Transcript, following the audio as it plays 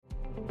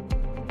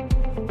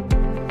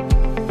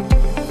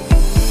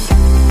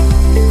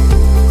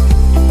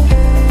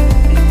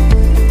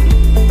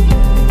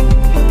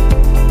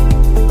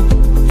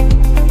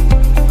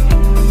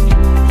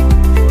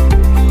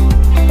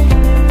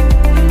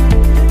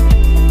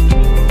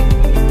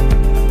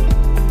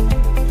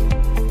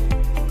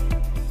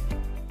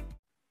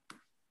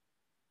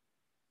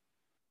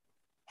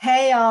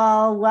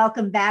all.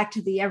 Welcome back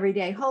to the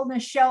Everyday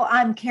Wholeness Show.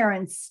 I'm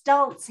Karen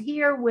Stultz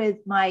here with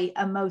my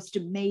most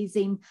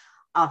amazing,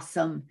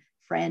 awesome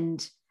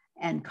friend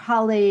and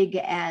colleague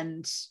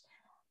and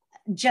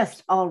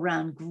just all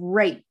around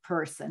great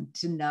person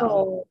to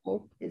know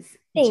is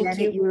Janet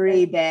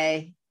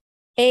Uribe.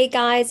 Hey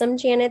guys, I'm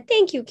Janet.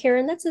 Thank you,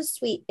 Karen. That's a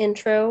sweet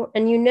intro.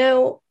 And you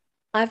know,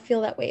 I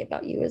feel that way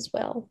about you as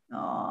well.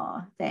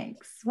 Oh,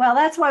 thanks. Well,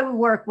 that's why we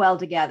work well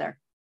together.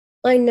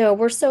 I know.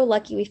 We're so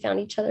lucky we found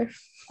each other.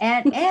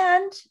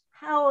 And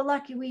how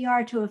lucky we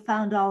are to have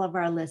found all of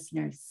our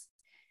listeners.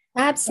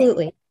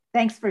 Absolutely.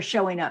 Thanks for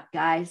showing up,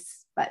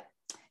 guys. But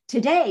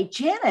today,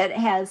 Janet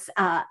has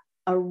a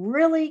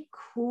really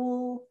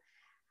cool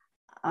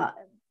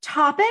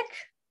topic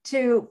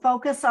to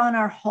focus on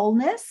our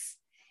wholeness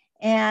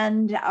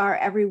and our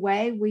every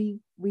way.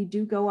 We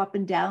do go up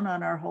and down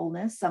on our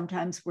wholeness.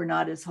 Sometimes we're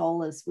not as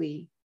whole as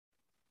we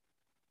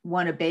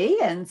want to be,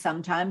 and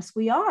sometimes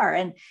we are.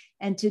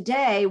 And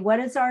today, what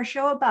is our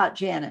show about,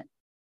 Janet?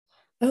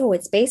 Oh,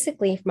 it's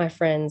basically, my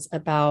friends,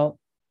 about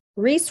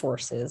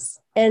resources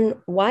and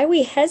why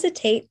we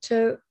hesitate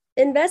to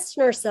invest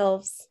in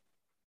ourselves.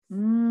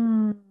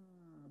 And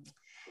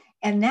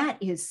that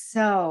is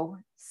so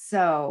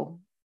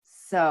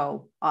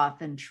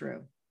often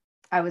true.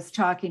 I was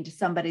talking to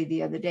somebody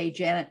the other day,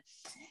 Janet,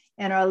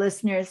 and our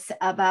listeners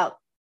about,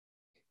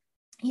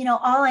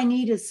 all I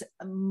need is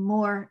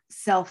more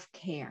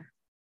self-care.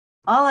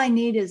 All I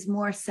need is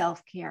more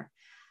self-care.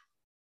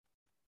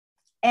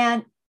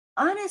 And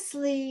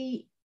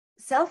honestly,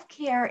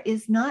 self-care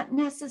is not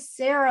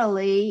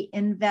necessarily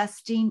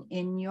investing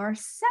in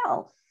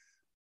yourself.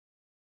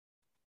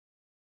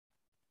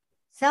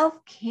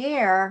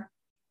 Self-care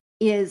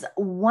is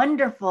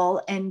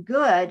wonderful and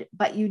good,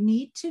 but you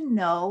need to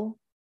know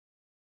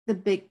the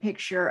big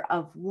picture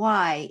of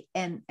why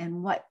and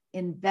what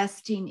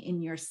investing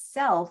in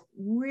yourself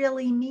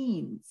really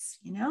means,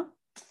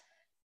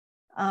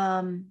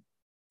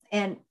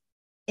 and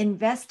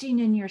investing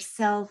in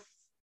yourself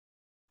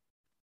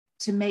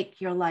to make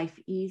your life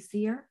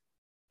easier,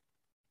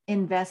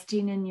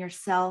 investing in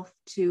yourself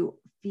to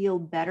feel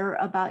better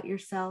about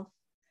yourself,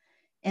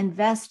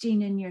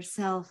 investing in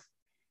yourself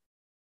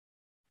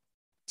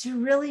to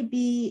really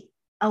be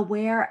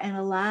aware and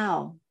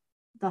allow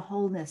the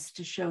wholeness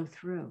to show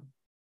through.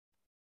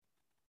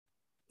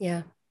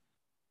 Yeah.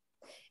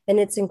 And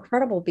it's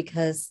incredible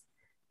because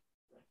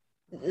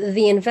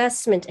the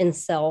investment in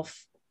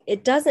self,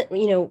 it doesn't,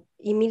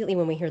 immediately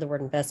when we hear the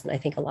word investment, I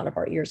think a lot of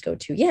our ears go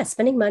to,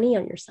 spending money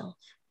on yourself.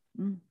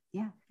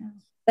 Yeah.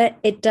 But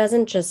it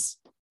doesn't just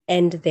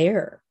end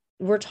there.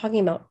 We're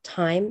talking about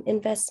time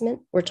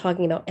investment. We're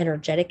talking about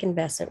energetic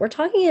investment. We're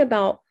talking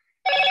about,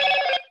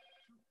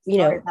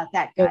 Sorry about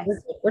that, guys.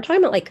 We're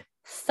talking about like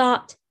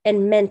thought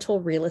and mental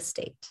real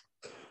estate.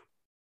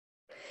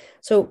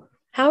 So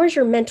how is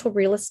your mental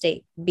real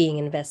estate being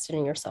invested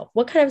in yourself?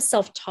 What kind of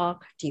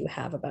self-talk do you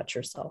have about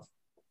yourself?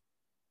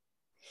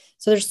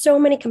 So there's so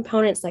many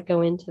components that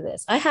go into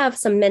this. I have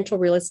some mental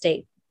real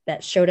estate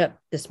that showed up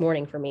this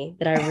morning for me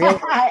that I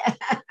realized.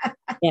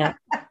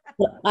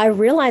 I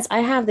realize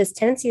I have this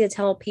tendency to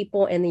tell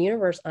people in the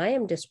universe, I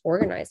am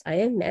disorganized. I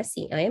am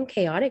messy. I am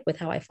chaotic with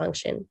how I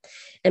function.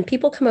 And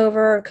people come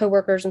over,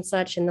 coworkers and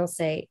such, and they'll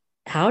say,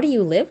 how do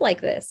you live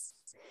like this?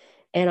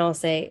 And I'll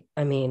say,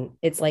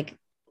 it's like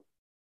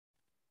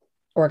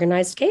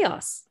organized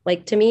chaos.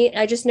 Like, to me,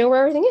 I just know where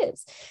everything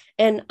is.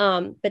 And,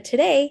 but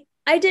today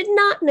I did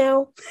not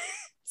know.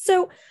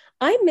 So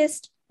I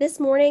missed this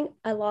morning.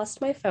 I lost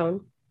my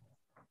phone.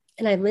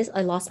 And I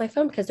lost my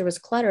phone because there was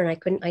clutter and I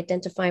couldn't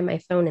identify my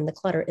phone in the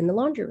clutter in the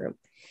laundry room.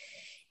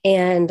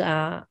 And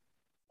I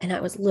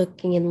was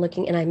looking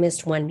and I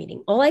missed one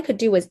meeting. All I could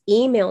do was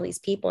email these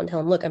people and tell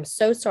them, look, I'm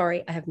so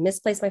sorry. I have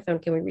misplaced my phone.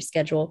 Can we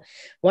reschedule?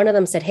 One of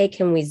them said, hey,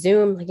 can we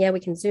Zoom? Like, yeah, we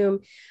can Zoom.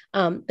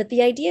 But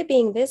the idea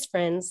being this,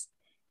 friends,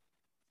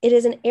 it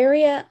is an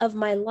area of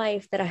my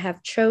life that I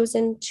have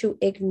chosen to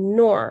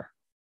ignore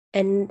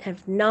and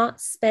have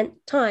not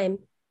spent time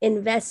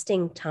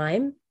investing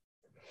time,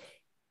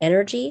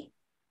 energy,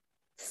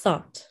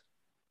 thought.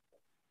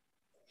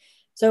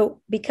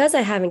 So because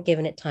I haven't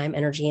given it time,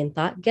 energy, and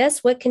thought,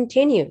 guess what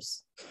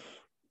continues?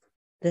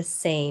 The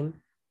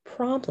same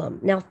problem.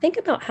 Now think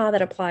about how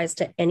that applies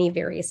to any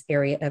various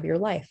area of your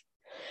life.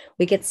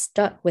 We get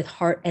stuck with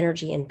heart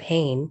energy and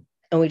pain,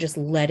 and we just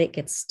let it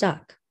get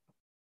stuck.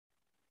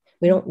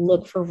 We don't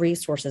look for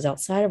resources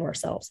outside of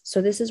ourselves.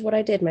 So this is what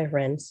I did, my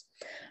friends.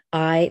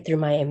 Through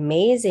my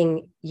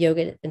amazing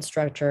yoga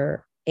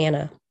instructor,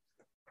 Anna,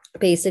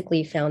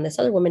 basically found this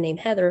other woman named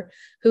Heather,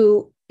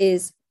 who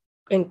has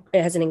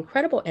an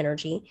incredible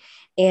energy,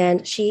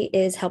 and she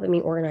is helping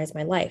me organize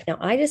my life. Now,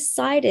 I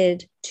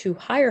decided to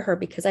hire her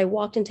because I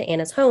walked into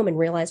Anna's home and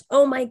realized,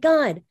 oh my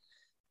God,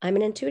 I'm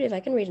an intuitive. I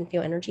can read and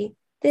feel energy.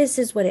 This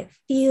is what it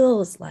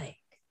feels like.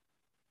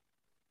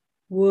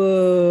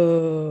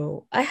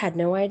 Whoa, I had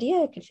no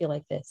idea I could feel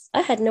like this.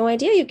 I had no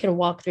idea you can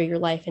walk through your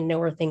life and know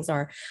where things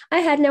are. I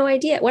had no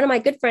idea. One of my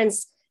good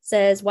friends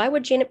says, why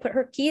would Janet put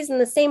her keys in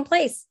the same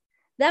place?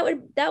 That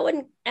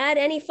wouldn't add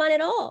any fun at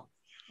all.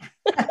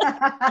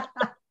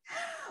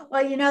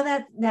 Well, you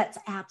know, that's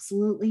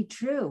absolutely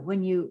true.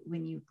 When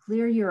you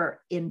clear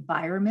your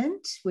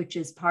environment, which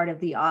is part of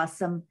the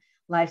awesome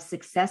life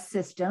success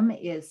system,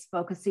 is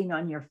focusing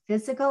on your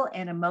physical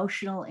and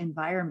emotional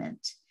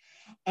environment.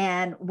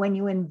 And when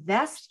you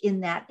invest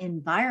in that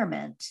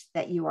environment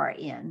that you are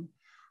in,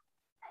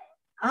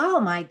 oh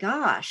my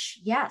gosh,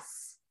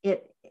 yes,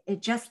 it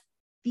just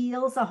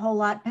feels a whole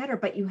lot better,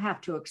 but you have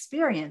to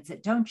experience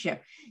it, don't you?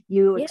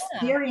 You Yeah.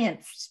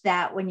 experienced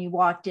that when you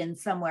walked in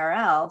somewhere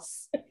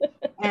else.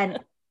 And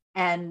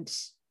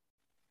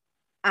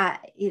I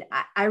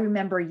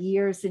remember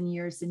years and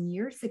years and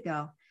years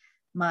ago,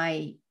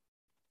 my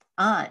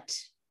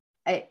aunt,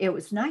 it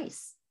was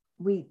nice.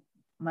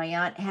 My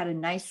aunt had a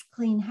nice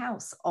clean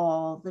house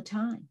all the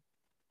time.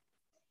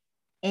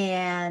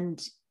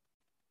 And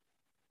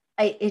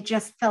it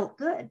just felt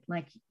good.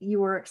 Like you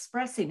were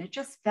expressing, it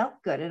just felt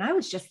good. And I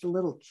was just a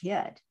little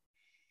kid.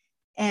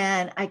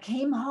 And I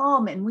came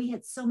home and we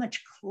had so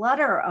much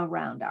clutter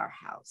around our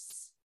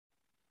house.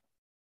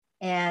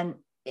 And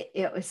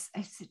I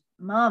said,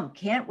 Mom,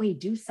 can't we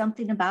do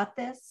something about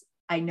this?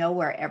 I know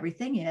where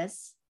everything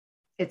is.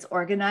 It's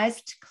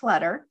organized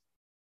clutter.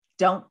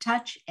 Don't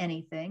touch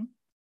anything.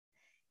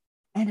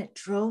 And it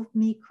drove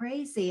me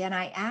crazy. And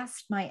I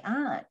asked my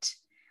aunt,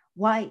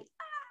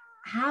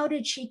 how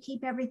did she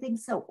keep everything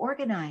so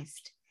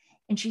organized?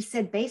 And she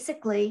said,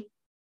 basically,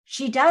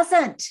 she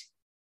doesn't.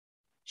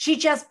 She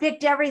just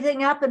picked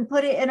everything up and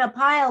put it in a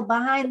pile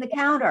behind the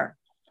counter.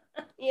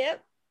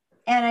 Yep.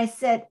 And I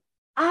said,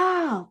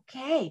 oh,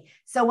 okay.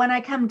 So when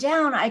I come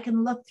down, I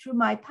can look through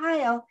my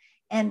pile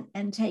and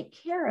take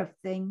care of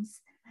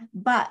things.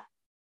 But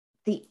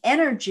the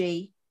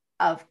energy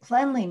of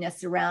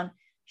cleanliness around,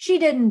 she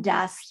didn't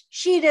dust,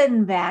 she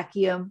didn't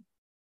vacuum.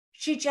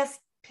 She just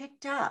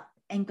picked up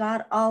and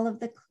got all of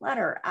the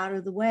clutter out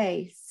of the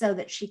way so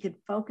that she could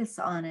focus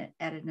on it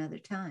at another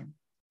time.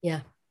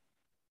 Yeah.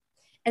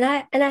 And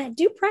I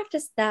do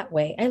practice that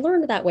way. I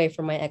learned that way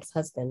from my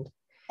ex-husband.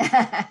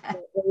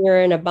 When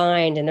you're in a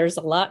bind and there's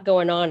a lot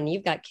going on and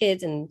you've got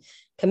kids and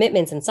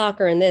commitments and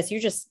soccer and this,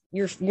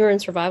 you're in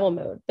survival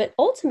mode. But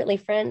ultimately,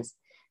 friends,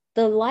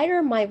 the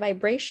lighter my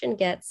vibration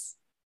gets,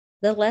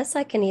 the less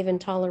I can even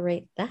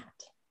tolerate that.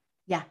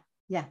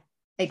 Yeah,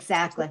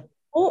 exactly.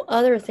 Whole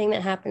other thing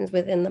that happens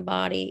within the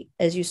body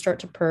as you start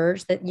to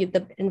purge, that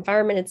the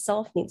environment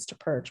itself needs to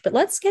purge. But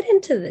let's get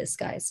into this,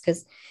 guys,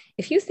 because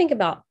if you think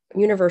about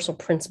universal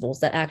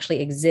principles that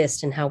actually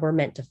exist and how we're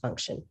meant to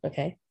function,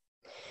 okay,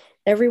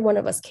 every one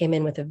of us came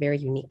in with a very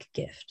unique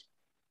gift,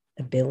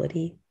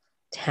 ability,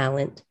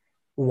 talent,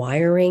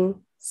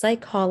 wiring,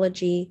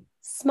 psychology,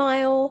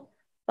 smile,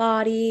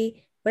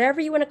 body, whatever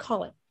you want to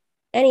call it,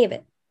 any of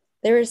it.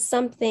 There is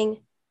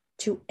something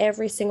to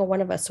every single one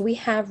of us. So we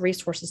have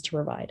resources to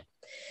provide.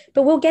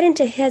 But we'll get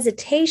into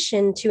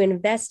hesitation to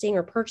investing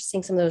or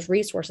purchasing some of those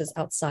resources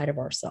outside of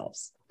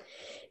ourselves.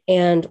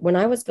 And when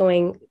I was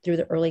going through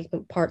the early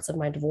parts of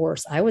my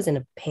divorce, I was in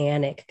a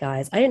panic,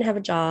 guys. I didn't have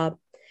a job.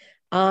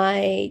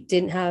 I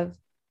didn't have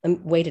a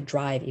way to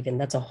drive even.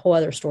 That's a whole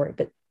other story.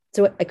 But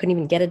so I couldn't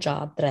even get a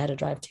job that I had to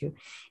drive to.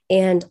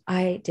 And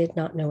I did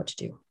not know what to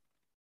do.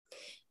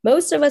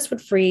 Most of us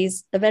would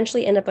freeze,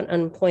 eventually end up on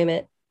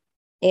unemployment,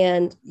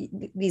 and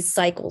these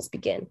cycles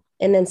begin.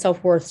 And then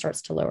self-worth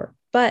starts to lower.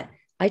 But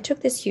I took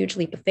this huge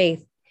leap of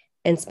faith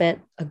and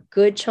spent a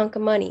good chunk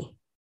of money,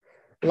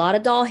 a lot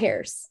of doll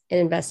hairs, in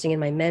investing in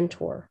my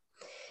mentor.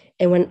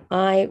 And when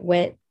I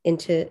went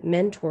into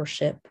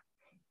mentorship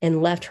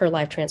and left her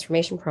life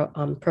transformation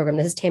program,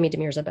 this is Tammy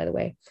Demirza, by the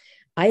way,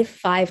 I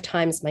 5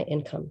 times my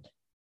income.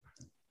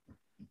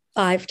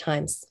 5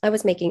 times. I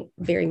was making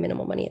very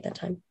minimal money at that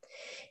time.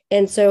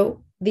 And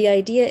so the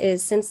idea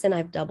is, since then,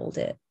 I've doubled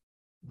it,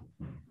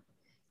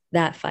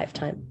 that 5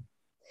 times.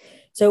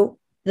 So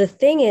the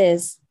thing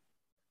is,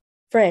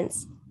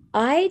 friends,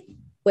 I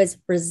was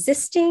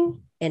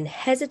resisting and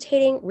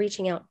hesitating,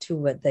 reaching out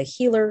to the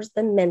healers,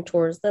 the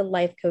mentors, the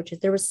life coaches.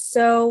 There was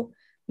so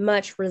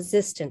much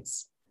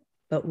resistance,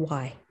 but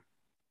why?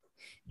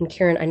 And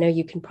Karen, I know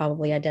you can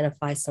probably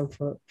identify some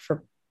for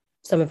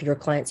some of your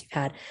clients you've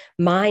had.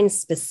 Mine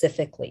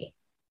specifically,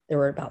 there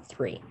were about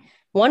 3.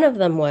 One of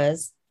them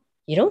was,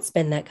 you don't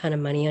spend that kind of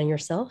money on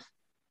yourself.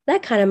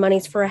 That kind of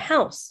money's for a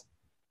house.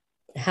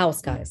 A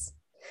house, guys.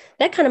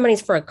 That kind of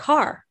money's for a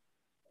car.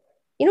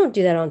 You don't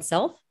do that on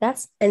self.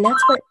 That's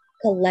what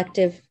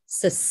collective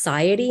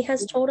society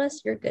has told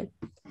us. You're good.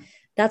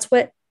 That's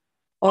what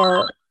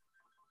our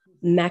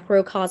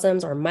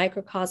macrocosms or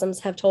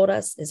microcosms have told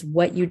us, is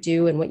what you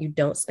do and what you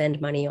don't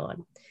spend money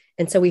on.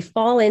 And so we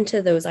fall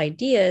into those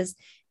ideas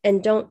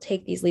and don't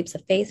take these leaps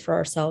of faith for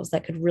ourselves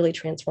that could really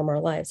transform our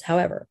lives.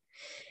 However,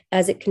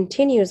 as it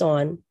continues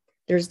on,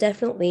 there's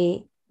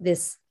definitely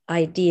this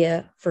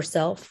idea for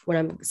self, when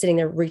I'm sitting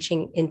there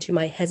reaching into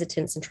my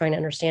hesitance and trying to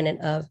understand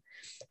it, of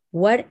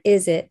what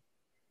is it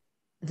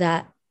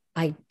that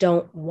I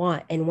don't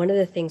want? And one of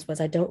the things was,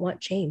 I don't want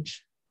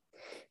change,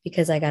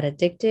 because I got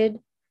addicted,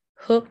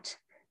 hooked,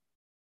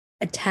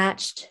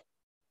 attached,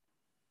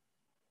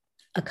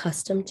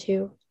 accustomed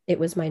to It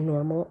was my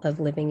normal of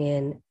living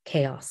in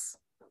chaos,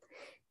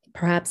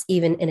 perhaps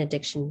even an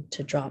addiction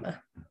to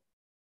drama.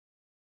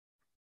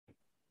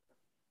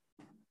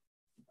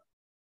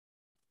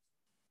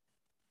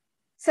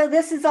 So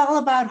this is all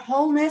about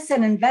wholeness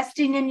and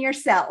investing in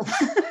yourself.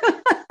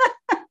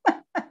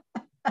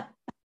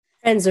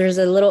 Friends, there's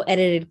a little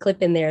edited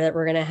clip in there that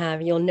we're going to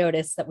have. You'll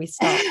notice that we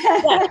stopped.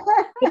 Yeah.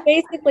 But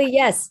basically,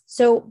 yes.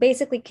 So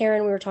basically,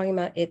 Karen, we were talking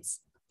about it's,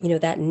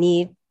 that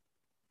need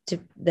to,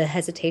 the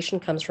hesitation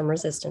comes from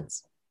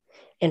resistance.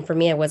 And for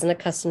me, I wasn't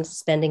accustomed to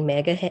spending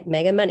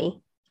mega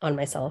money on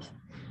myself.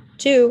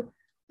 2,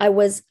 I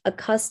was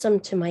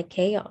accustomed to my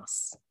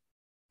chaos.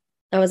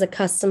 I was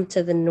accustomed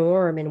to the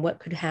norm and what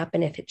could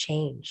happen if it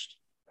changed.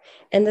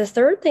 And the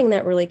third thing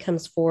that really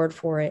comes forward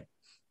for it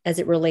as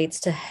it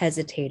relates to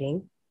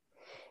hesitating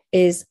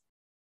is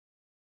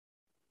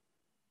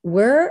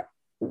where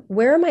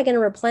am I going to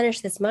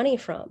replenish this money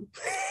from?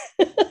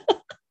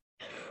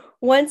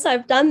 Once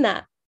I've done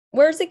that,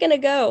 where's it going to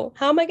go?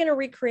 How am I going to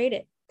recreate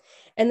it?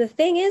 And the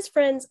thing is,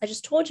 friends, I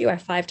just told you I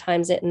 5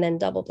 times it and then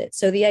doubled it.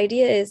 So the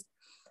idea is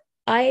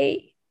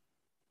I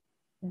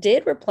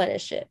did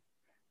replenish it.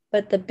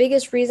 But the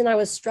biggest reason I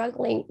was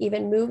struggling,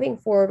 even moving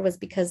forward, was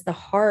because the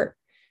heart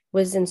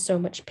was in so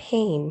much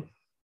pain.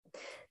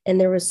 And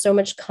there was so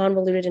much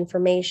convoluted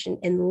information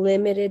and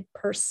limited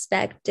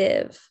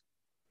perspective.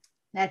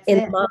 That's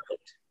in mind.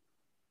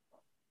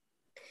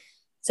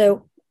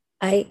 So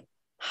I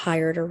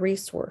hired a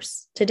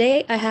resource.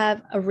 Today, I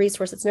have a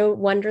resource. It's no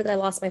wonder that I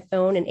lost my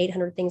phone and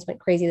 800 things went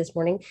crazy this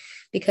morning,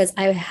 because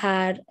I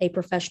had a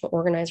professional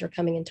organizer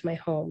coming into my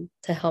home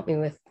to help me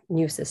with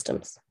new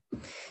systems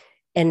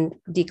and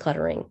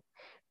decluttering,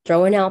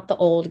 throwing out the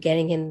old,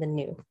 getting in the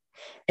new,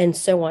 and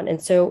so on.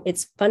 And so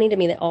it's funny to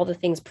me that all the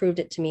things proved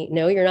it to me.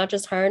 No, you're not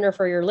just hiring her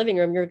for your living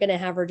room. You're going to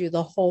have her do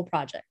the whole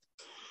project.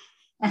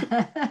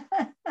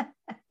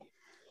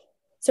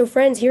 So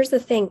friends, here's the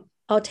thing.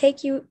 I'll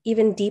take you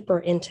even deeper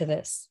into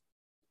this.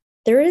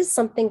 There is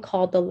something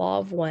called the law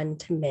of one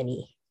to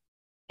many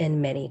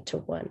and many to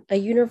one, a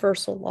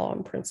universal law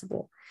and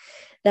principle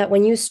that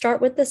when you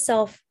start with the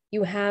self,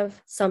 you have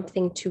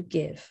something to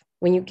give.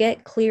 When you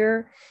get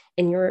clear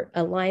in your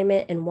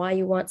alignment and why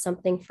you want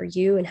something for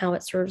you and how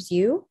it serves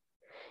you,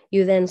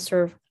 you then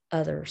serve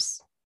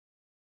others.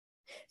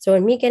 So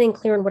in me getting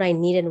clear on what I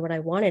needed and what I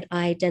wanted,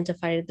 I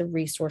identified the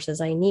resources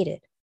I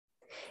needed.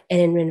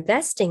 And in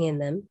investing in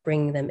them,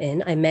 bringing them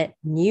in, I met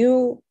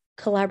new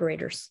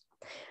collaborators.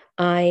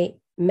 I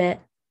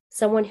met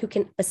someone who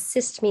can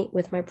assist me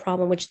with my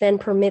problem, which then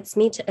permits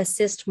me to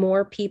assist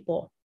more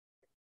people,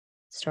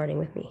 starting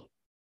with me.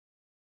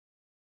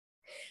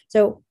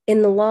 So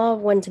in the law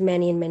of one to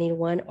many and many to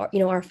one,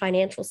 our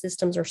financial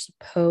systems are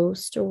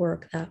supposed to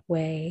work that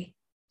way,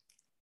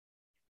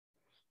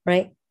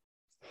 right?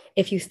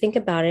 If you think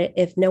about it,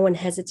 if no one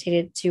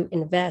hesitated to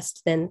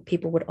invest, then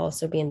people would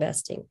also be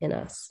investing in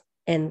us,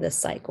 and the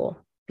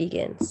cycle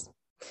begins.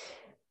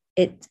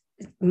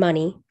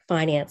 Money,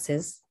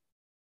 finances,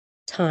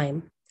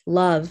 time,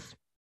 love,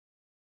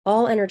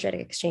 all energetic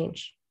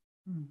exchange.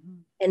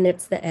 Mm-hmm. And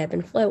it's the ebb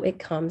and flow. It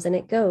comes and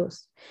it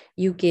goes.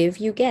 You give,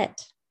 you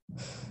get.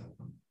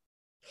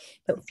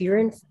 But if you're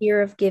in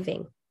fear of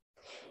giving,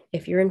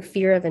 if you're in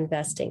fear of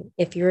investing,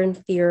 if you're in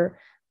fear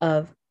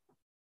of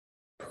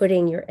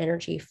putting your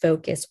energy,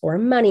 focus, or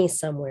money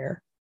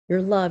somewhere,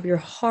 your love, your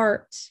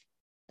heart,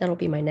 that'll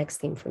be my next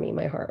theme for me,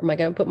 my heart. Am I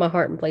going to put my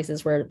heart in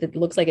places where it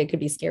looks like it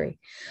could be scary?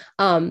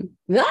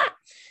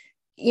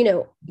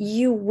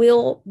 You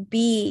will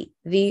be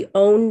the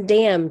own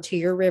dam to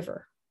your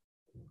river.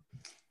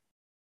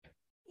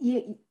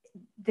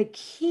 The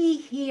key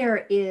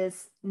here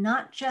is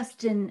not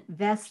just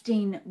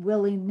investing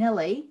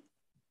willy-nilly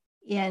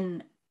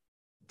in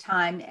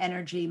time,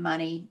 energy,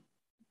 money,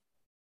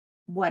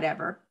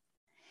 whatever.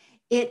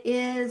 It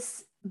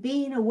is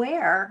being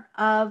aware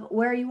of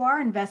where you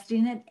are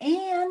investing it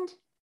and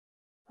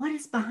what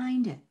is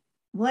behind it.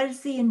 What is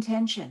the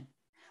intention?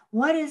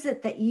 What is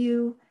it that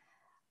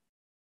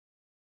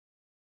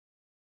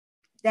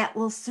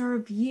will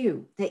serve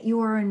you, that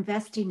you are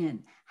investing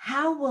in?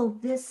 How will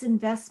this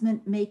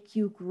investment make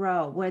you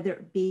grow, whether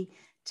it be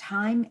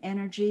time,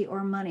 energy,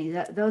 or money?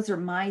 Those are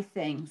my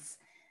things.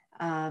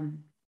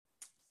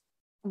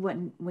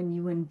 When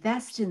you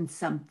invest in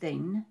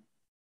something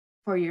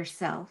for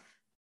yourself,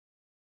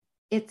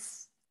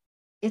 it's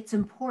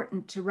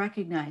important to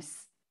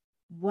recognize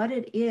what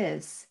it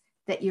is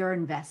that you're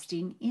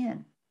investing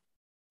in,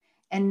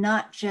 and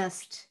not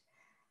just,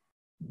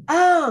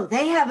 oh,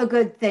 they have a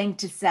good thing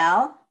to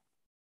sell,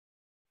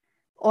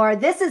 or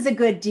this is a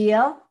good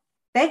deal.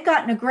 They've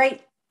gotten a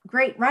great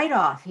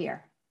write-off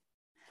here.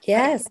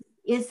 Yes. But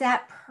is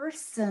that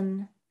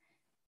person,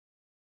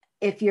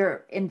 if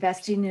you're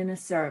investing in a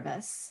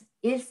service,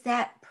 is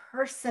that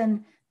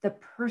person the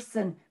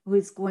person who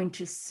is going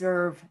to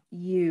serve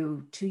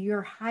you to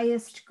your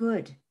highest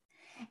good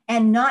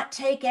and not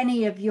take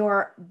any of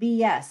your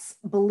BS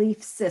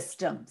belief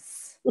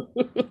systems?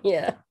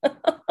 Yeah.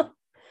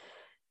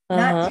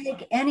 Not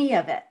take any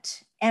of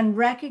it, and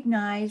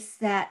recognize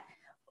that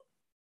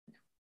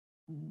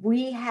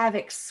we have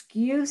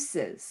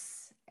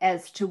excuses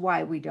as to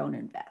why we don't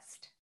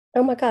invest.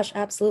 Oh my gosh,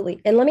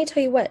 absolutely. And let me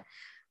tell you what,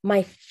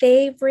 my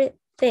favorite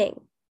thing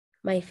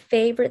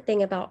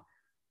about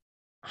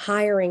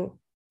hiring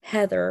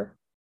Heather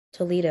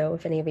Toledo,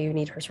 if any of you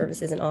need her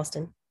services in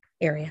Austin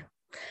area,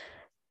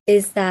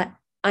 is that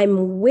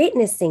I'm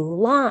witnessing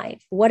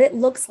live what it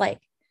looks like,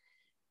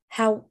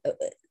 how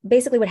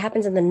basically what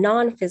happens in the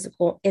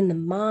non-physical, in the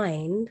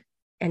mind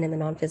and in the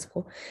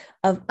non-physical,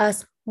 of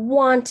us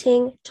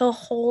wanting to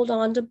hold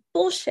on to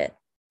bullshit.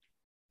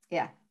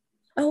 Yeah.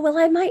 Oh, well,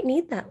 I might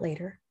need that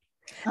later.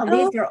 Oh,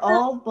 these are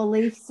all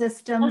belief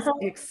systems,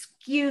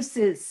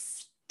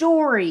 excuses,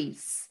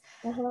 stories,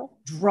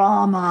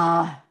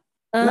 drama.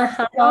 Let's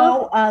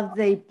go of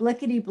the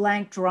blickety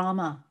blank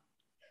drama.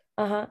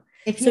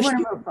 If you want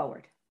to move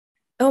forward.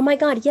 Oh my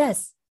God,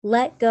 yes.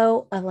 Let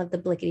go of the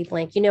blickety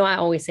blank. You know, I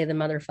always say the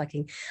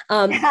motherfucking.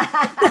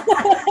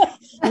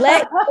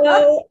 Let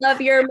go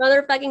of your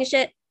motherfucking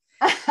shit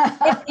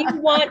if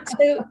you want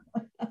to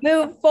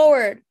move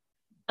forward.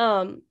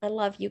 I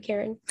love you,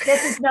 Karen.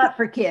 This is not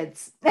for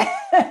kids. No,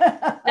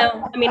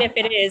 I mean, if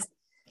it is,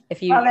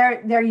 if you, well,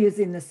 they're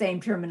using the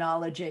same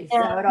terminology, so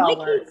it all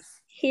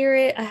works. Hear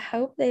it. I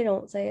hope they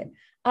don't say it.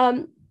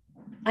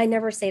 I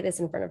never say this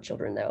in front of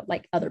children, though,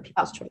 like other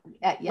people's children.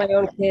 My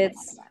own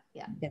kids.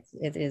 Yeah,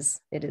 it is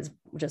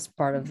just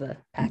part of the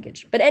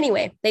package. But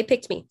anyway, they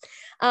picked me.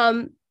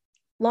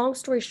 Long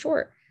story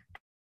short,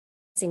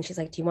 she's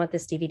like, do you want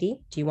this DVD?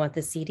 Do you want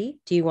this CD?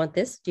 Do you want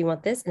this? Do you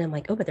want this? And I'm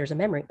like, oh, but there's a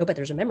memory. Oh, but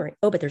there's a memory.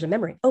 Oh, but there's a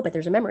memory. Oh, but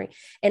there's a memory.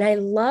 And I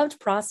loved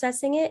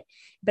processing it,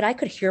 but I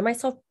could hear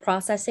myself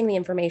processing the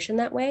information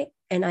that way.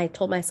 And I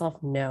told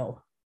myself,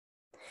 no,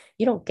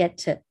 you don't get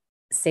to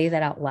say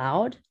that out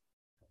loud.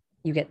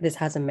 You get, this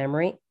has a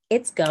memory.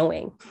 It's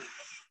going.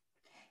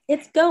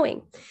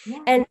 Yeah.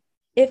 And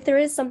if there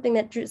is something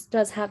that just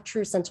does have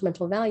true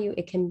sentimental value,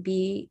 it can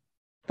be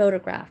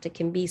photographed, it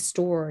can be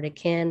stored, it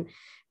can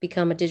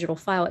become a digital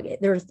file.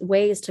 There's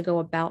ways to go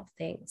about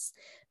things.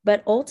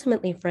 But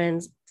ultimately,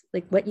 friends,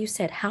 like what you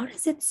said, how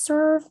does it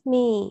serve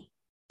me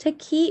to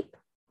keep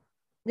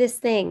this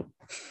thing,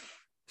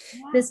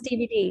 this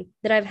DVD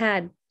that I've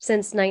had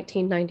since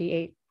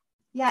 1998?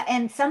 Yeah,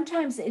 and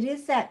sometimes it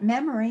is that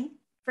memory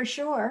for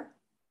sure,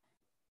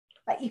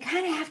 but you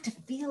kind of have to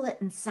feel it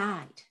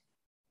inside.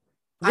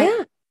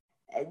 Yeah.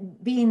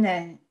 Being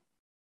the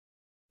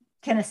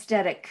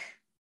kinesthetic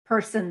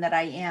person that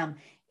I am,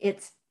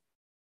 it's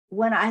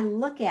when I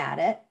look at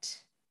it,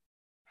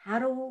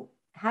 how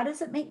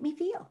does it make me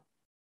feel?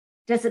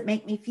 Does it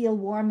make me feel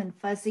warm and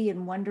fuzzy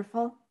and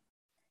wonderful?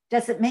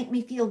 Does it make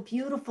me feel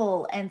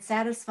beautiful and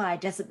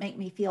satisfied? Does it make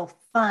me feel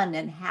fun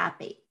and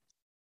happy?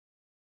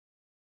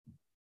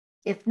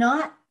 If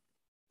not,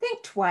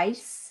 think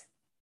twice.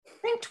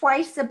 Think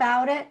twice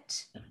about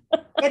it.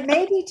 It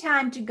may be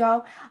time to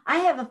go. I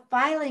have a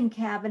filing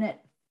cabinet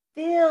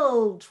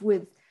filled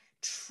with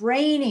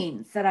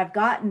trainings that I've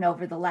gotten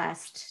over the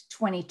last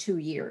 22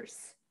 years.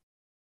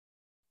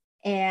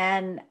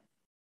 And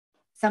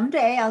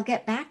someday I'll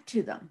get back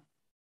to them.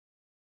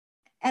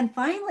 And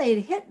finally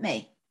it hit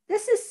me.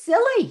 This is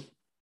silly.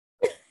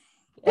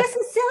 This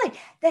is silly.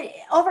 That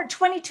over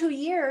 22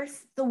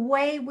 years, the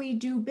way we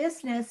do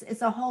business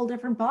is a whole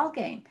different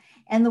ballgame.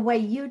 And the way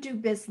you do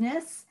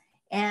business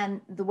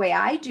and the way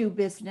I do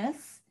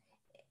business,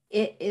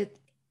 these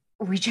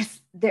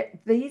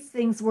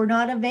things were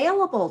not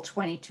available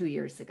 22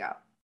 years ago.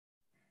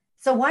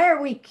 So why are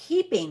we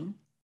keeping,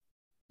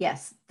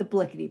 yes, the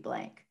blickety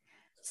blank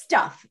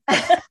stuff?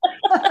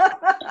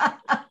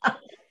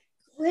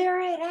 Clear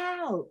it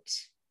out.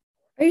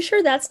 Are you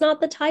sure that's not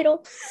the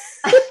title?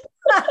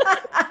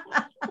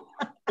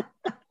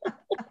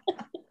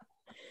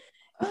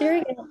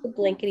 Clearing out the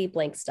blankety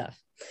blank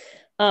stuff.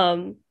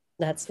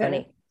 That's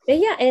funny. But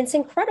yeah, and it's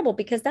incredible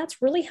because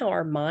that's really how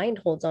our mind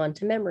holds on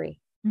to memory,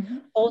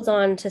 holds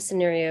on to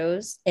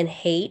scenarios and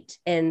hate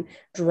and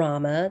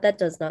drama that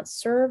does not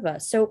serve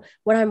us. So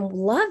what I'm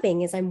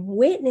loving is I'm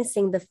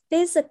witnessing the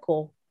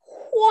physical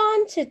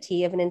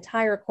quantity of an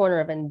entire corner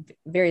of a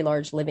very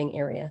large living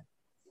area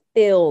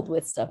filled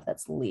with stuff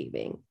that's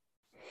leaving.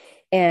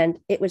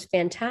 And it was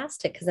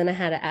fantastic because then I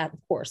had to add, of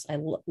course, I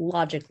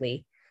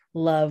logically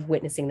love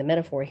witnessing the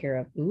metaphor here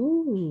of,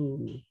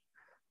 ooh,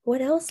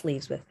 what else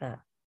leaves with that?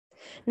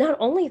 Not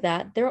only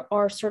that, there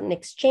are certain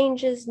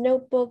exchanges,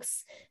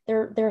 notebooks,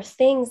 there are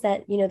things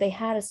that, you know, they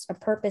had a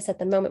purpose at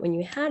the moment when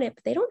you had it,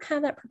 but they don't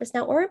have that purpose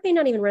now, or it may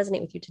not even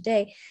resonate with you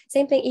today.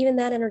 Same thing, even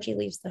that energy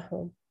leaves the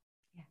home.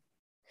 Yeah.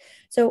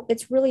 So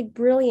it's really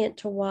brilliant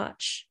to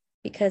watch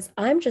because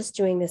I'm just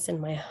doing this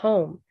in my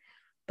home,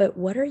 but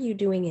what are you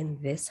doing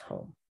in this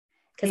home?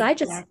 Because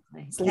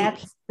exactly.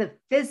 That's the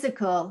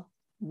physical,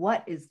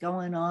 what is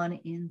going on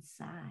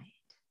inside.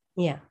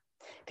 Yeah.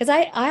 Because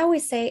I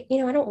always say, you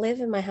know, I don't live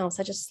in my house.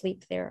 I just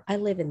sleep there. I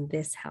live in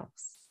this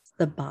house,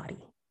 the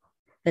body,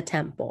 the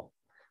temple,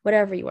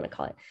 whatever you want to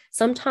call it.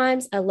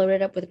 Sometimes I load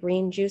it up with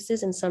green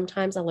juices and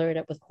sometimes I load it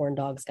up with corn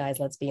dogs, guys.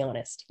 Let's be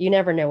honest. You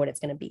never know what it's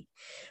going to be.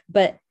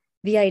 But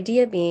the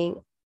idea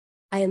being,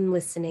 I am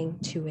listening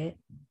to it.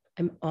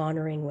 I'm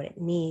honoring what it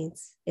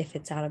needs. If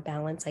it's out of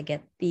balance, I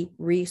get the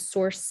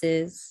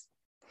resources,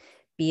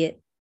 be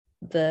it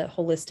the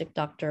holistic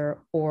doctor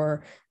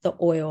or the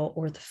oil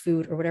or the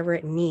food or whatever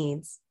it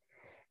needs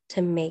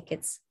to make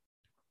its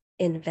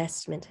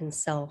investment in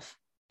self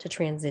to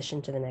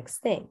transition to the next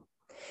thing.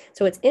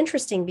 So it's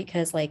interesting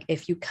because, like,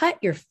 if you cut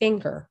your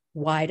finger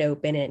wide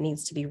open and it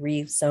needs to be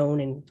re-sewn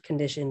and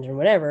conditioned and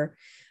whatever,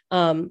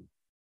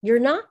 you're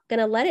not going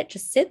to let it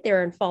just sit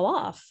there and fall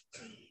off.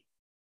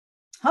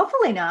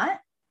 Hopefully not.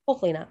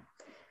 Hopefully not.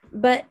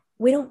 But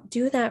we don't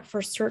do that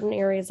for certain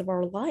areas of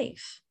our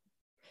life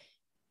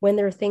when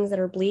there are things that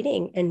are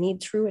bleeding and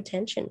need true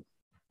attention.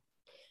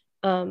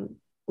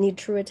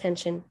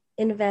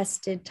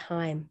 Invested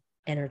time,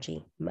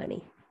 energy,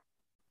 money.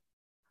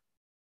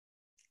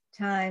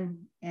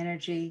 Time,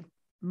 energy,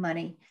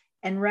 money,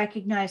 and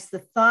recognize the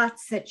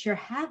thoughts that you're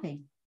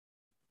having.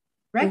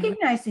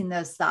 Recognizing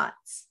those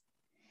thoughts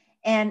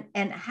and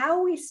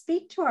how we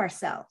speak to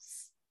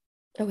ourselves.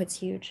 Oh, it's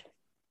huge.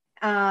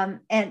 And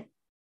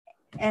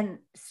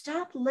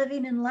stop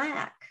living in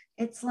lack.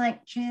 It's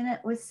like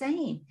Janet was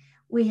saying,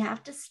 we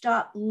have to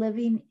stop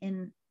living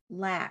in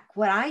lack.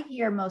 What I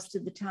hear most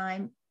of the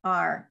time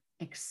are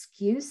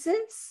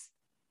excuses,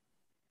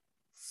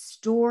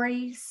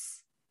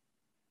 stories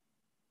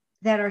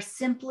that are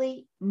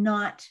simply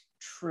not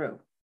true.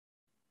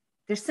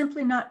 They're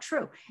simply not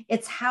true.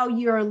 It's how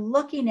you're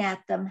looking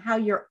at them, how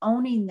you're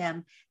owning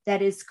them,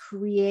 that is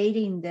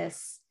creating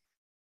this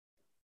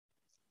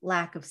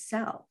lack of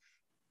self.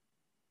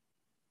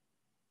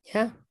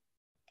 Yeah.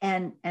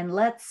 And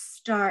let's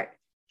start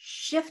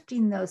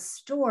shifting those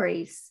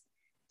stories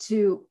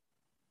to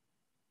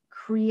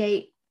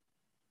create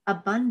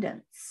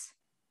abundance,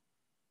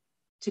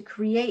 to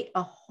create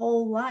a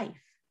whole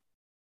life,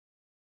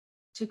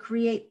 to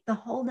create the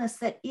wholeness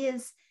that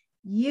is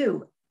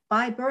you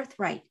by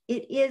birthright.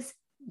 It is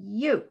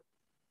you.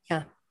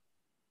 Yeah.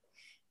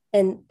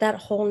 And that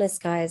wholeness,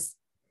 guys,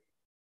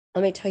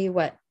 let me tell you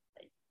what,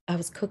 I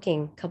was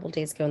cooking a couple of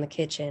days ago in the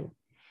kitchen,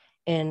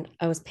 and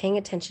I was paying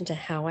attention to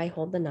how I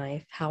hold the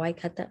knife, how I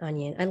cut the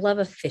onion. I love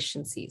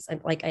efficiencies. I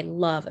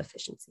love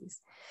efficiencies.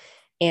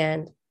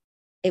 And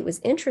it was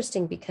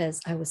interesting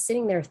because I was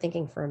sitting there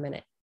thinking for a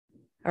minute,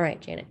 all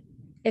right, Janet,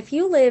 if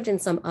you lived in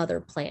some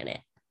other planet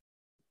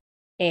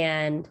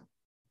and,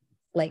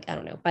 like, I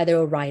don't know, by the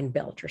Orion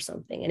Belt or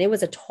something, and it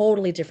was a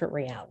totally different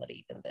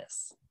reality than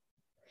this,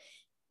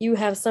 you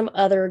have some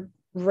other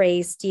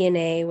race,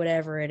 DNA,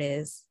 whatever it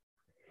is,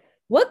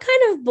 what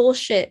kind of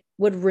bullshit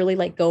would really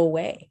like go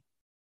away?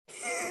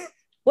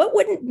 What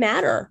wouldn't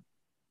matter?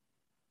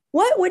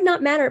 What would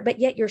not matter? But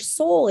yet your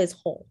soul is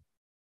whole.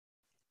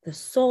 The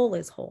soul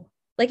is whole.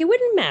 Like, it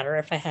wouldn't matter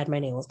if I had my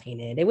nails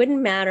painted. It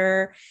wouldn't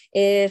matter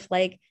if,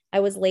 like, I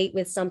was late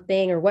with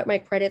something or what my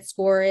credit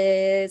score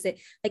is.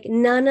 Like,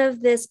 none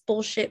of this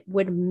bullshit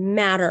would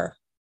matter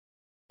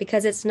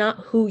because it's not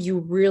who you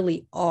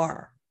really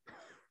are.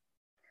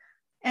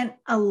 And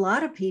a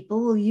lot of people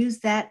will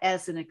use that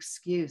as an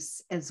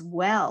excuse as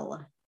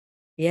well.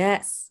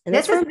 Yes. And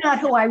this is not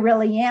who I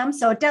really am,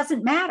 so it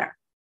doesn't matter.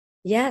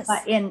 Yes.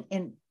 But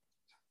in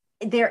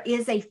there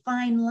is a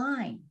fine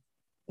line.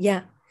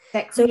 Yeah.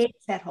 That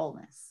creates that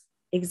wholeness.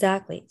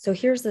 Exactly. So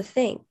here's the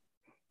thing.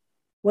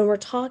 When we're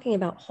talking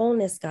about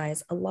wholeness,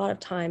 guys, a lot of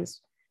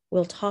times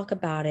we'll talk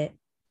about it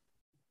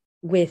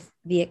with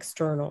the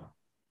external.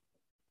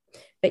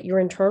 But your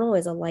internal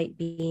is a light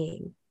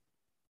being.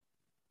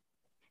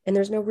 And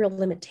there's no real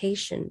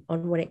limitation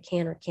on what it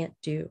can or can't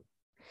do.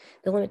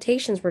 The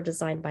limitations were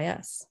designed by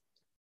us.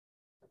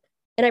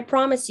 And I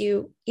promise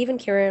you, even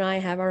Karen and I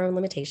have our own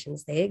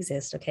limitations. They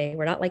exist, okay?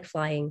 We're not like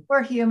flying.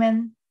 We're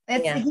human.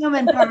 It's the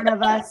human part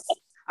of us.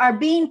 Our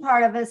being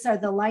part of us are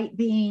the light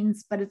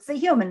beings, but it's the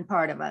human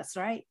part of us,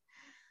 right?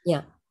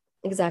 Yeah,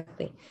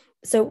 exactly.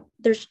 So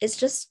it's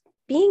just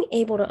being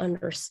able to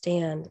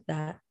understand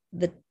that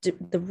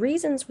the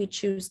reasons we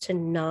choose to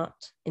not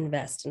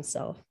invest in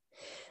self,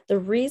 the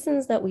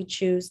reasons that we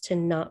choose to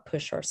not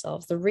push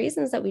ourselves, the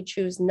reasons that we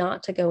choose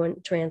not to go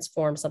and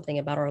transform something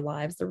about our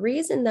lives, the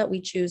reason that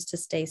we choose to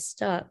stay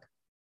stuck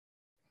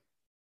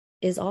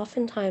is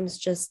oftentimes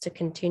just to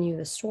continue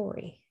the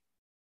story.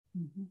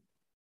 Mm-hmm.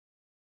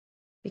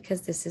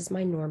 Because this is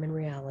my norm and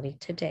reality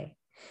today.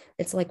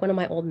 It's like one of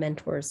my old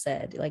mentors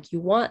said, like, you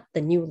want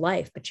the new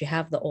life, but you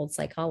have the old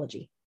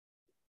psychology.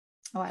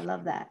 Oh, I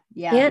love that.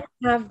 Yeah. You can't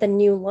have the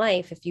new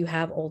life if you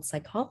have old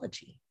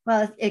psychology.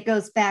 Well, it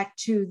goes back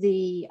to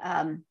the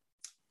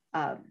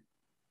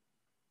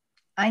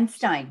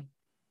Einstein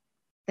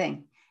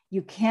thing.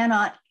 You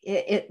cannot,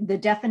 the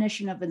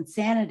definition of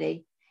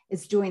insanity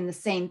is doing the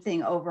same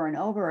thing over and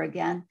over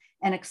again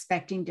and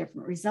expecting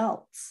different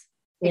results.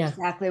 Yeah.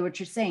 Exactly what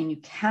you're saying. You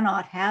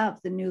cannot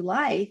have the new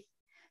life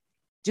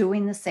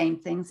doing the same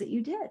things that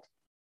you did.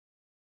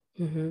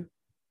 Mm-hmm.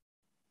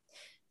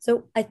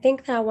 So I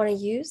think that I want to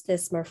use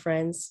this, my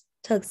friends,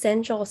 to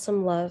send y'all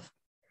some love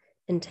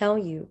and tell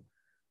you,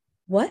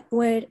 what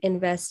would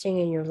investing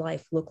in your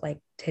life look like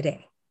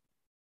today?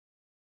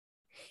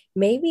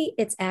 Maybe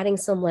it's adding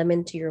some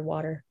lemon to your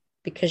water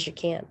because you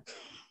can.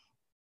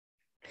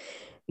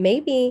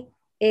 Maybe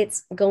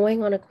it's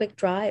going on a quick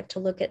drive to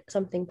look at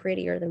something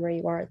prettier than where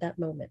you are at that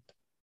moment.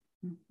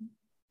 Mm-hmm.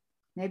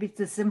 Maybe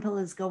it's as simple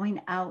as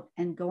going out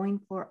and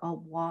going for a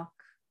walk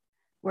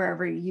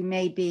wherever you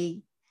may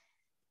be,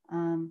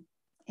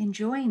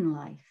 enjoying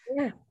life.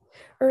 Yeah.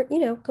 Or,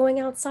 going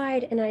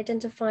outside and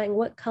identifying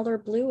what color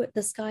blue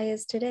the sky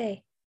is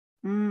today.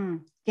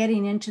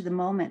 Getting into the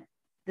moment.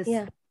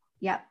 Yeah.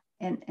 Yeah.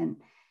 And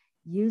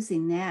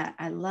using that.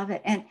 I love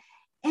it.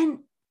 And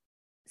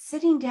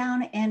sitting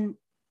down and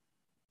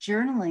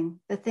journaling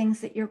the things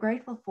that you're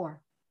grateful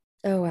for.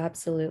 Oh,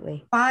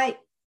 absolutely.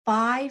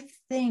 Five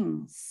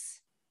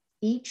things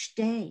each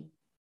day.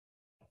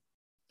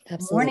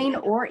 Absolutely. Morning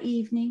or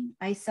evening.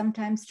 I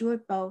sometimes do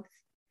it both.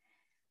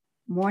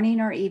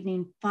 Morning or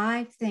evening,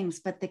 5 things.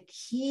 But the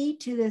key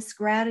to this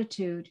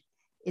gratitude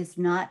is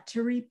not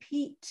to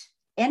repeat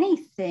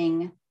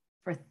anything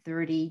for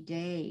 30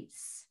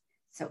 days.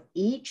 So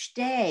each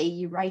day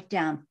you write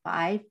down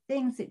 5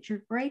 things that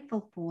you're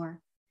grateful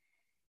for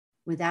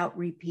without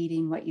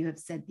repeating what you have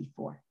said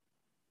before.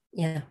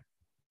 Yeah.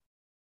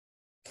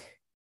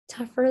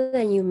 Tougher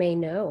than you may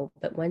know,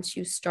 but once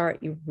you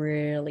start, you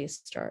really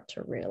start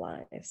to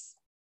realize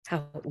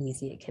how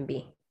easy it can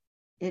be.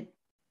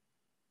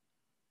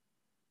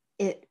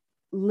 It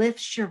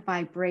lifts your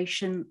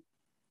vibration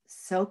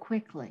so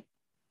quickly.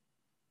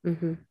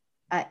 Mm-hmm.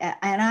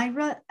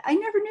 I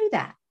never knew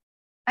that.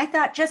 I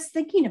thought just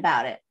thinking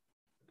about it.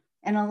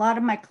 And a lot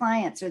of my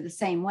clients are the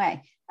same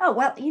way. Oh,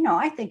 well,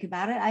 I think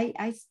about it.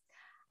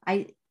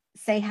 I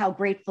say how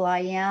grateful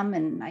I am,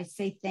 and I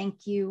say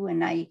thank you,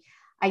 and I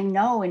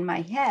know in my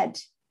head.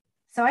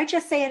 So I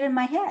just say it in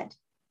my head.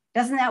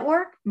 Doesn't that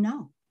work?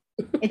 No.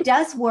 It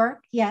does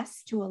work,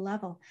 yes, to a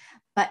level,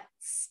 but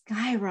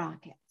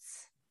skyrockets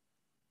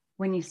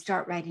when you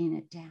start writing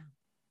it down.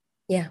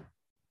 Yeah.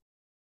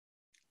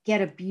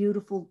 Get a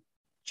beautiful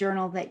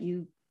journal that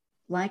you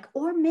like,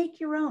 or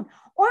make your own,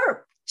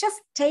 or just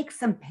take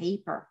some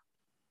paper.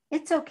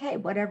 It's okay,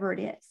 whatever it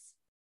is,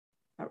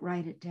 but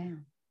write it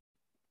down.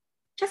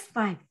 Just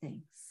 5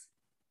 things.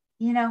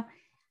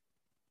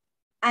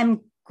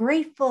 I'm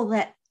grateful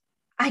that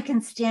I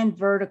can stand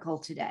vertical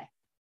today.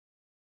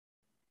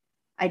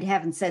 I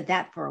haven't said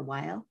that for a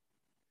while.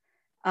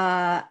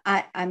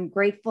 I'm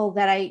grateful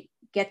that I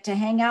get to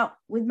hang out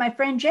with my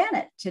friend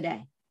Janet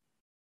today.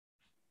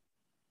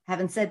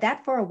 Haven't said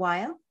that for a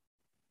while.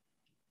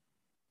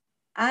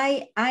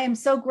 I am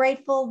so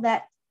grateful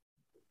that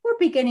we're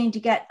beginning to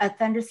get a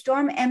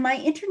thunderstorm and my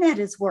internet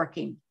is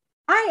working.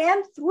 I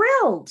am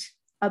thrilled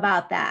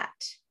about that.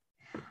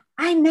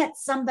 I met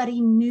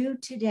somebody new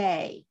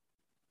today.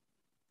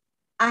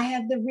 I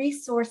have the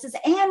resources,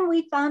 and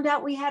we found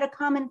out we had a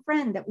common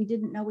friend that we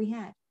didn't know we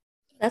had.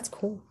 That's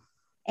cool.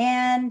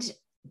 And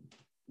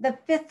the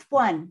 5th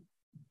one,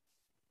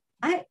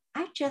 I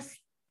just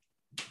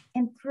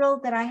am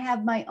thrilled that I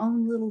have my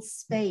own little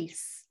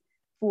space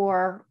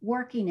for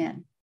working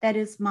in that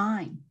is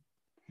mine,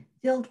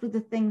 filled with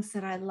the things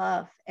that I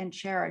love and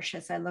cherish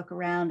as I look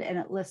around, and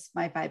it lifts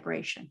my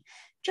vibration.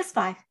 Just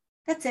 5.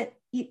 That's it.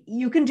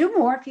 You can do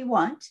more if you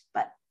want,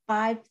 but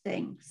 5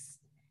 things.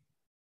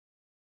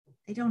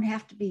 They don't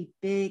have to be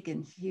big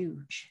and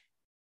huge.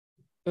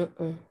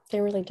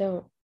 They really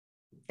don't.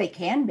 They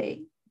can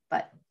be,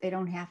 but they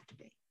don't have to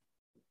be.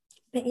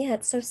 But yeah,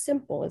 it's so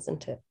simple,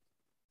 isn't it?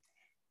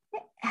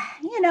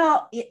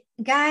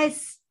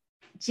 Guys,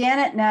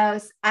 Janet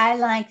knows I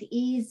like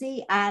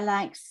easy. I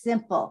like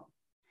simple.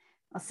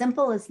 Well,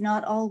 simple is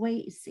not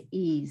always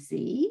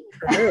easy.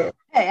 True.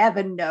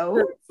 Heaven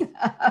knows.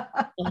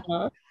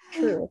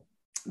 True.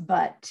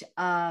 But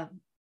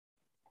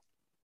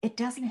it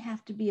doesn't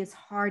have to be as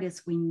hard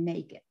as we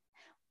make it.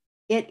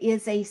 It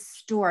is a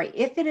story.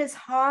 If it is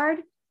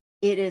hard,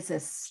 it is a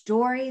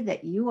story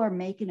that you are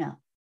making up.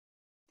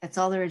 That's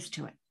all there is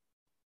to it.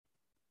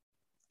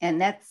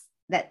 And that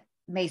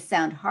may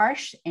sound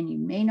harsh and you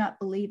may not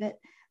believe it,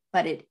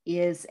 but it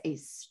is a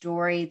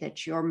story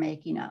that you're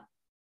making up.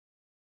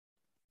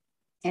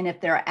 And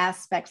if there are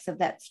aspects of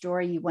that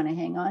story you want to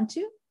hang on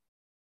to,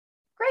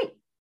 great.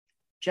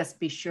 Just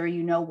be sure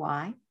you know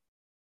why.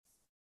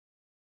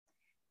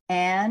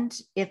 And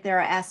if there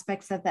are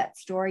aspects of that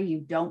story you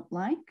don't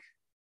like,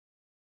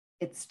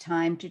 it's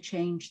time to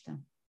change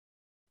them.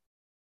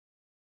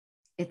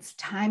 It's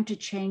time to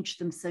change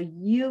them so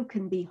you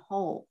can be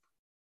whole.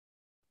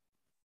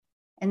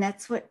 And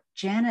that's what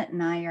Janet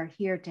and I are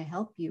here to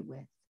help you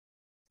with.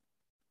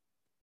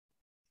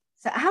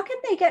 So how can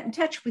they get in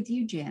touch with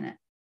you, Janet?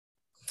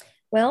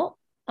 Well,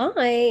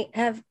 I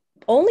have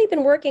only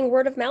been working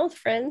word of mouth,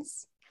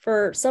 friends,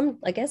 for a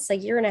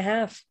 1.5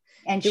 years.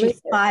 And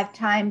she's 5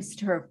 times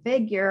her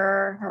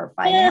figure, her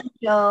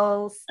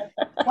financials,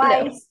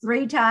 twice,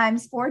 3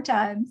 times, 4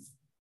 times.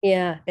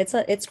 Yeah, it's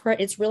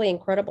really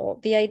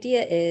incredible. The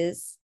idea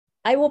is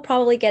I will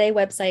probably get a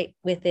website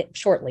with it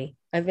shortly.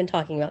 I've been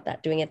talking about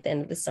that, doing it at the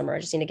end of the summer.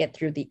 I just need to get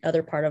through the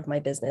other part of my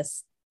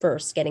business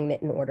first, getting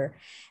it in order.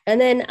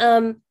 And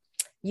then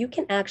you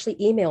can actually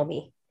email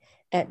me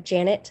at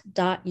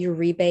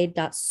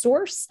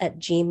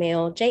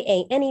janet.uribe.source@gmail,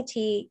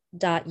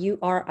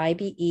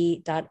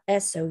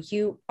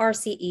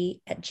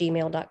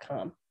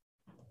 janet.uribe.source@gmail.com.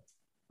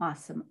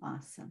 Awesome.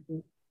 Awesome.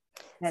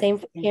 Same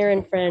for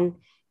Karen,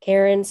 friend.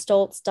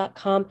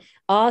 KarenStoltz.com.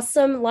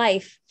 Awesome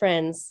life,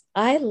 friends.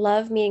 I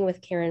love meeting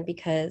with Karen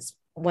because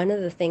one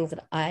of the things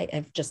that I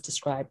have just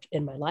described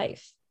in my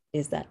life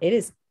is that it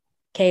is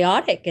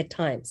chaotic at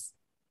times.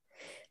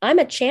 I'm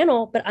a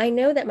channel, but I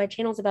know that my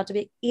channel is about to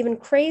be even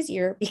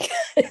crazier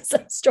because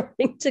I'm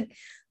starting to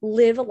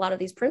live a lot of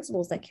these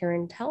principles that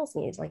Karen tells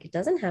me. It's like, it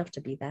doesn't have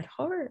to be that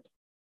hard.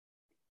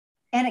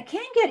 And it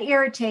can get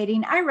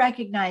irritating. I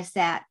recognize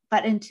that.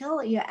 But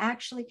until you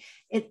actually,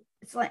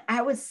 it's like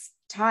I was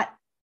taught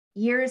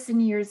years and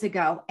years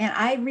ago, and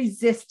I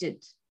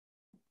resisted.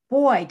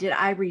 Boy, did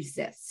I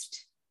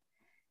resist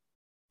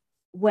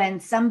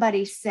when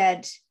somebody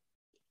said,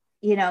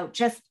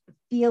 just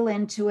feel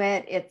into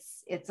it.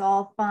 It's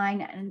all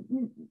fine.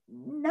 And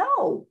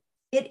no,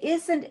 it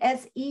isn't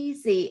as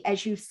easy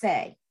as you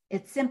say.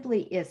 It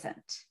simply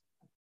isn't.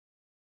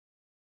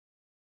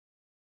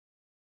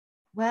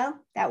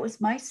 Well, that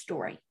was my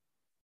story.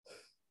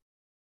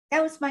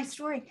 That was my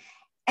story.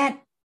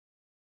 And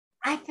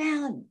I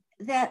found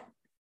that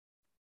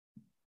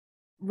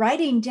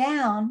writing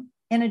down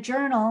in a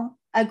journal,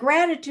 a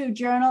gratitude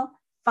journal,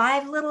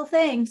 5 little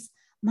things,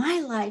 my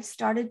life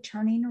started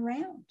turning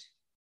around.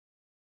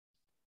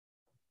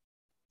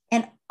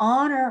 And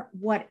honor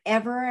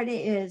whatever it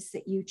is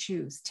that you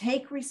choose.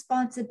 Take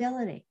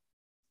responsibility.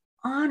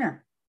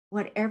 Honor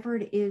whatever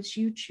it is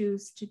you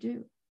choose to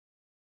do.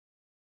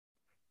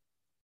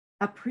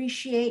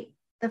 Appreciate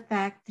the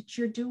fact that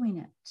you're doing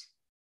it.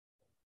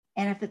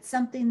 And if it's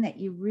something that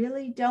you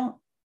really don't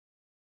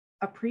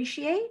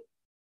appreciate,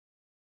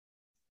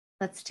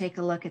 let's take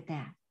a look at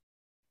that.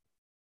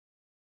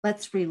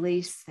 Let's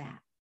release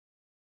that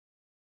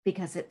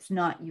because it's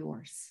not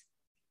yours.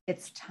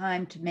 It's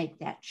time to make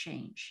that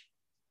change.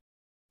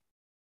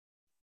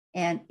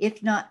 And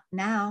if not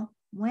now,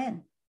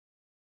 when?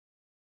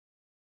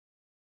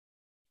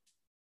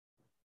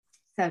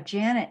 So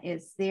Janet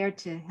is there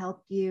to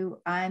help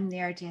you. I'm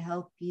there to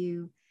help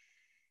you.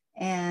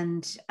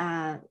 And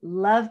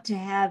love to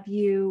have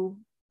you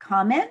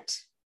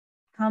comment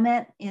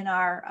in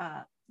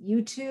our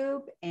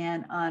YouTube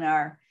and on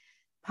our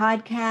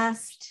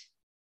podcast.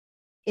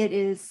 It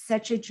is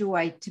such a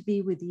joy to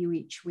be with you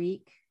each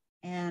week.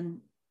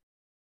 And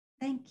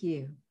thank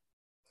you.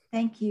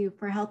 Thank you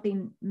for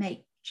helping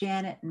make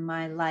Janet and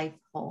my life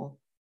whole.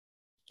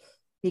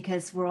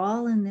 Because we're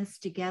all in this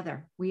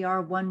together. We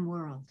are one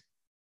world.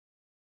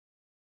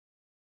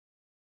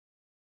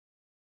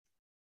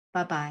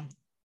 Bye-bye.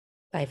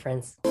 Bye,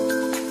 friends.